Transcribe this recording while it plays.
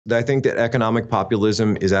I think that economic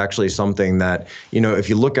populism is actually something that, if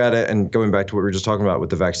you look at it, and going back to what we were just talking about with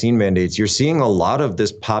the vaccine mandates, you're seeing a lot of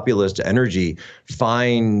this populist energy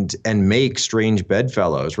find and make strange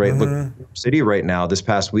bedfellows, right? Look, New York City right now, this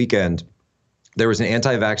past weekend, there was an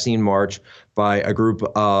anti-vaccine march by a group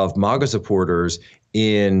of Maga supporters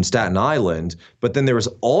in Staten Island, but then there was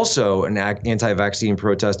also an anti-vaccine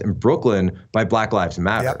protest in Brooklyn by Black Lives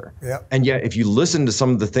Matter. Yep. And yet, if you listen to some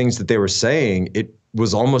of the things that they were saying, it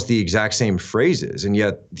was almost the exact same phrases. And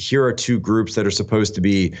yet here are two groups that are supposed to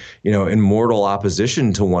be, in mortal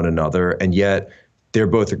opposition to one another. And yet they're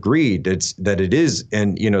both agreed that it is,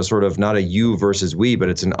 and, sort of not a you versus we, but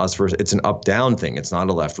it's an us versus, it's an up down thing. It's not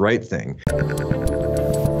a left right thing.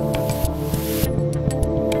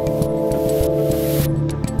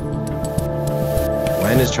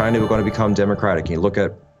 When is China going to become democratic? You look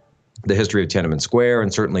at the history of Tiananmen Square,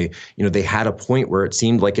 and certainly, they had a point where it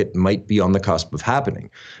seemed like it might be on the cusp of happening.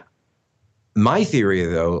 My theory,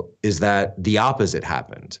 though, is that the opposite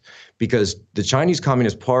happened, because the Chinese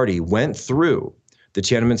Communist Party went through the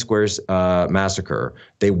Tiananmen Square massacre.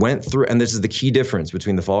 They went through, and this is the key difference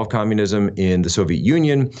between the fall of communism in the Soviet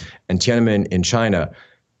Union and Tiananmen in China.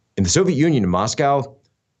 In the Soviet Union, in Moscow,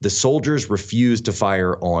 the soldiers refused to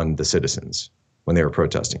fire on the citizens when they were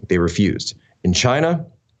protesting. They refused. In China,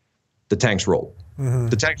 the tanks rolled.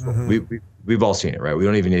 The tanks rolled. We've all seen it, right? We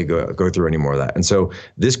don't even need to go through any more of that. And so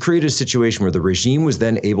this created a situation where the regime was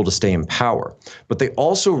then able to stay in power. But they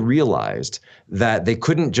also realized that they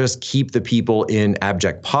couldn't just keep the people in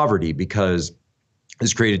abject poverty, because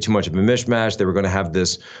this created too much of a mishmash. They were going to have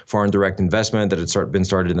this foreign direct investment that had been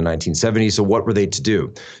started in the 1970s. So what were they to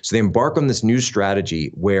do? So they embark on this new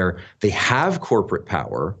strategy where they have corporate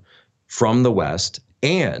power from the West,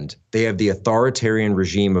 and they have the authoritarian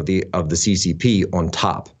regime of the CCP on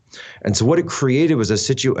top. And so what it created was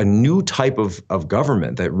a new type of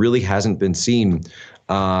government that really hasn't been seen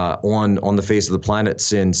on the face of the planet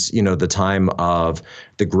since, the time of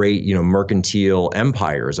the great, mercantile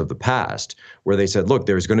empires of the past, where they said, look,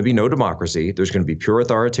 there's going to be no democracy, there's going to be pure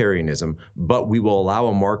authoritarianism, but we will allow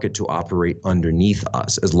a market to operate underneath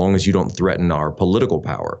us as long as you don't threaten our political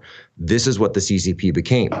power. This is what the CCP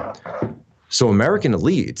became. So American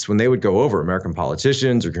elites, when they would go over, American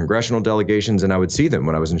politicians or congressional delegations, and I would see them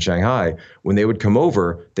when I was in Shanghai, when they would come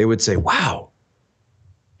over, they would say, wow,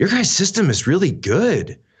 your guys' system is really good.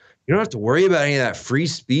 You don't have to worry about any of that free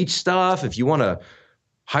speech stuff. If you want a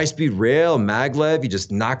high-speed rail, maglev, you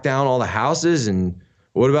just knock down all the houses. And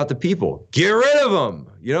what about the people? Get rid of them,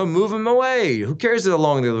 move them away. Who cares how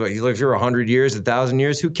long they live? You live here 100 years, 1,000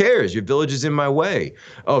 years, who cares? Your village is in my way.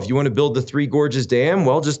 Oh, if you want to build the Three Gorges Dam,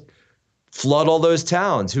 well, just flood all those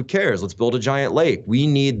towns. Who cares? Let's build a giant lake. We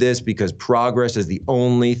need this because progress is the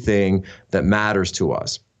only thing that matters to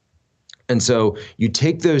us. And so you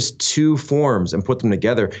take those two forms and put them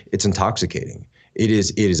together, it's intoxicating. It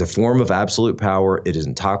is a form of absolute power. It is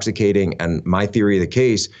intoxicating. And my theory of the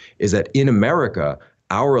case is that in America,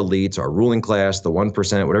 our elites, our ruling class, the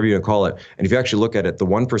 1%, whatever you want to call it, and if you actually look at it, the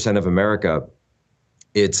 1% of America,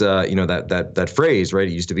 it's that phrase, right?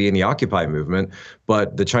 It used to be in the Occupy movement,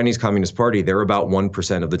 but the Chinese Communist Party, they're about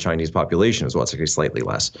 1% of the Chinese population as well. It's actually slightly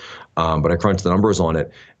less, but I crunched the numbers on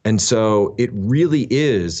it. And so it really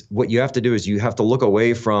is, what you have to do is you have to look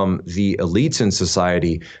away from the elites in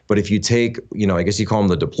society. But if you take, I guess you call them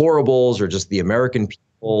the deplorables, or just the American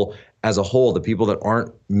people as a whole, the people that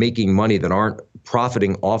aren't making money, that aren't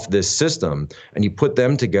profiting off this system, and you put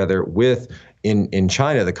them together with, in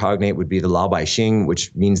China, the cognate would be the Lao Baixing,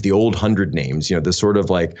 which means the old 100 names, the sort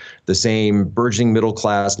of like the same burgeoning middle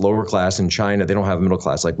class, lower class in China. They don't have a middle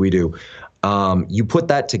class like we do. You put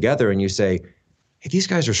that together and you say, hey, these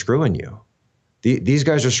guys are screwing you. These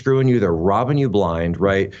guys are screwing you. They're robbing you blind,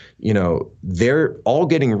 right? They're all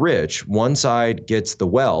getting rich. One side gets the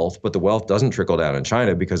wealth, but the wealth doesn't trickle down in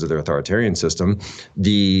China because of their authoritarian system.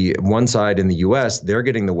 The one side in the U.S., they're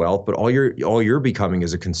getting the wealth, but all you're becoming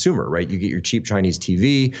is a consumer, right? You get your cheap Chinese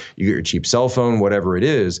TV, you get your cheap cell phone, whatever it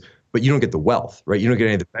is, but you don't get the wealth, right? You don't get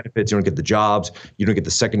any of the benefits. You don't get the jobs. You don't get the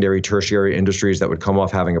secondary, tertiary industries that would come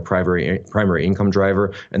off having a primary income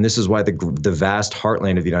driver. And this is why the vast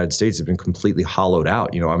heartland of the United States has been completely hollowed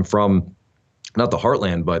out. I'm from, not the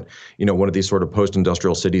heartland, but one of these sort of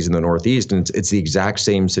post-industrial cities in the Northeast, and it's the exact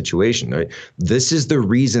same situation. Right? This is the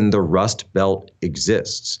reason the Rust Belt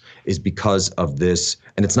exists, is because of this.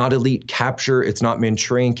 And it's not elite capture, it's not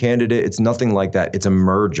Manchurian candidate, it's nothing like that. It's a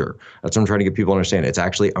merger. That's what I'm trying to get people to understand. It's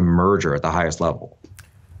actually a merger at the highest level.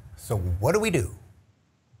 So what do we do?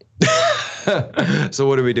 So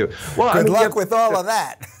what do we do? Well, good luck with all of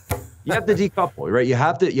that. You have to decouple, right? You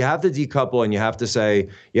have to decouple, and you have to say,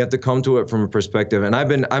 you have to come to it from a perspective. And I've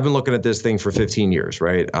been looking at this thing for 15 years,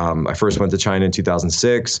 right? I first went to China in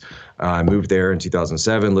 2006. I moved there in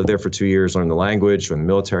 2007, lived there for 2 years, learned the language, joined the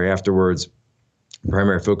military afterwards.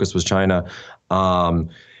 Primary focus was China. And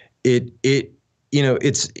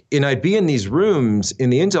I'd be in these rooms in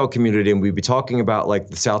the intel community, and we'd be talking about like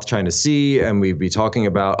the South China Sea, and we'd be talking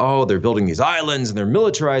about, oh, they're building these islands and they're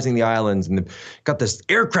militarizing the islands, and they've got this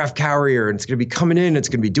aircraft carrier, and it's going to be coming in, it's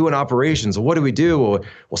going to be doing operations. Well, what do we do? We'll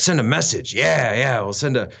send a message. Yeah, we'll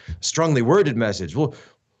send a strongly worded message. We'll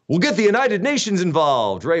get the United Nations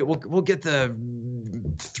involved, right? We'll get the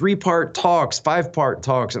 3-part talks, 5-part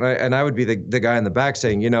talks, and I would be the guy in the back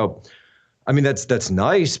saying, I mean, that's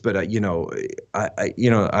nice, but I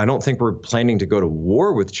don't think we're planning to go to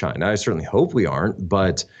war with China. I certainly hope we aren't,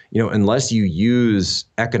 but unless you use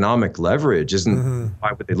economic leverage,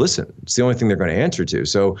 why would they listen? It's the only thing they're going to answer to.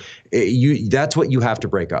 So that's what you have to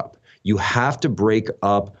break up. You have to break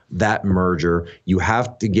up that merger. You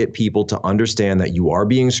have to get people to understand that you are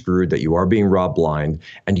being screwed, that you are being robbed blind,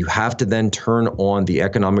 and you have to then turn on the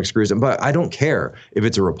economic screws. But I don't care if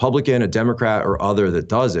it's a Republican, a Democrat, or other that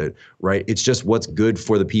does it, right? It's just what's good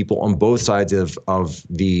for the people on both sides of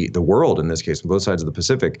the world, in this case, on both sides of the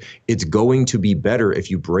Pacific. It's going to be better if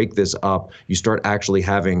you break this up. You start actually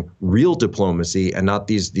having real diplomacy and not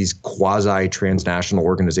these quasi-transnational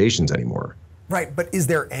organizations anymore. Right, but is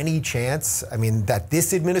there any chance, I mean, that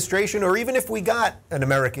this administration, or even if we got an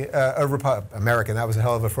American, that was a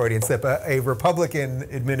hell of a Freudian slip, a Republican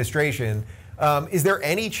administration, is there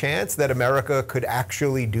any chance that America could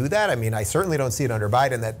actually do that? I mean, I certainly don't see it under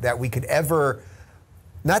Biden that we could ever,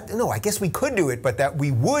 I guess we could do it, but that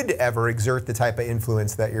we would ever exert the type of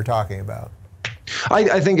influence that you're talking about.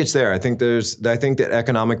 I think it's there. I think that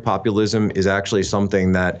economic populism is actually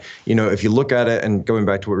something that, if you look at it, and going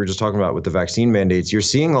back to what we were just talking about with the vaccine mandates, you're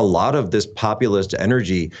seeing a lot of this populist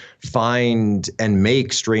energy find and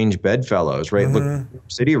make strange bedfellows, right? Look, New York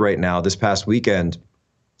City right now, this past weekend,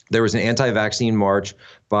 there was an anti-vaccine march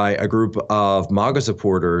by a group of Maga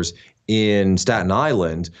supporters in Staten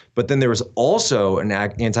Island, but then there was also an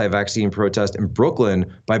anti-vaccine protest in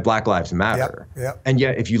Brooklyn by Black Lives Matter. Yep. And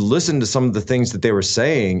yet, if you listen to some of the things that they were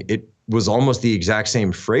saying, it was almost the exact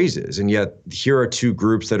same phrases. And yet, here are two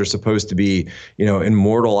groups that are supposed to be, in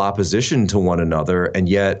mortal opposition to one another, and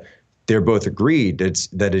yet they're both agreed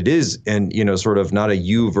that it is, and sort of not a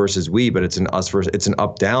you versus we, but it's an us versus, it's an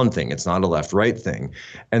up-down thing. It's not a left-right thing.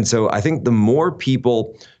 And so I think the more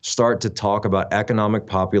people start to talk about economic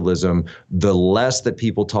populism, the less that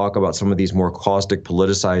people talk about some of these more caustic,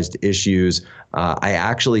 politicized issues. I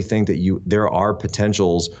actually think that there are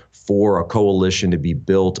potentials for a coalition to be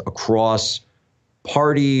built across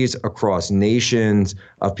parties, across nations,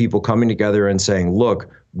 of people coming together and saying,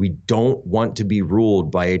 look, we don't want to be ruled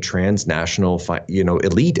by a transnational,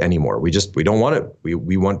 elite anymore. We don't want it.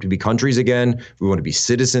 We want to be countries again. We want to be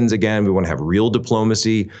citizens again. We want to have real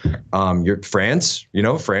diplomacy. France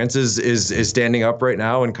is standing up right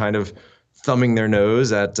now and kind of thumbing their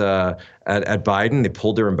nose at Biden. They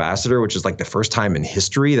pulled their ambassador, which is like the first time in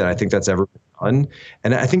history that I think that's ever been done.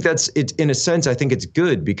 And I think in a sense, I think it's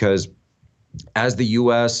good because as the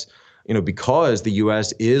U.S., because the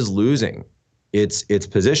U.S. is losing its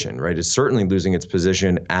position, right? It's certainly losing its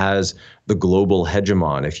position as the global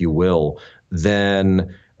hegemon, if you will,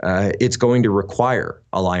 then it's going to require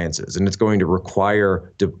alliances, and it's going to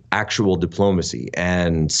require actual diplomacy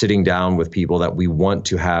and sitting down with people that we want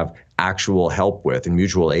to have actual help with and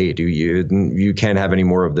mutual aid. You can't have any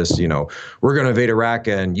more of this, we're going to invade Iraq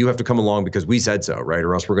and you have to come along because we said so, right?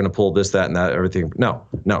 Or else we're going to pull this, that, and that, everything. No,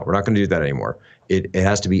 we're not going to do that anymore. It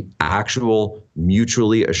has to be actual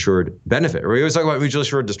mutually assured benefit. We always talk about mutually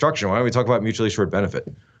assured destruction. Why don't we talk about mutually assured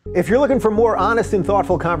benefit? If you're looking for more honest and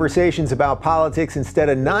thoughtful conversations about politics instead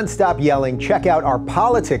of nonstop yelling, check out our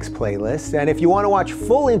politics playlist. And if you want to watch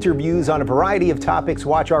full interviews on a variety of topics,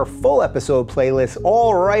 watch our full episode playlist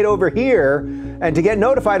all right over here. And to get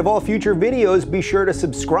notified of all future videos, be sure to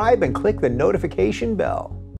subscribe and click the notification bell.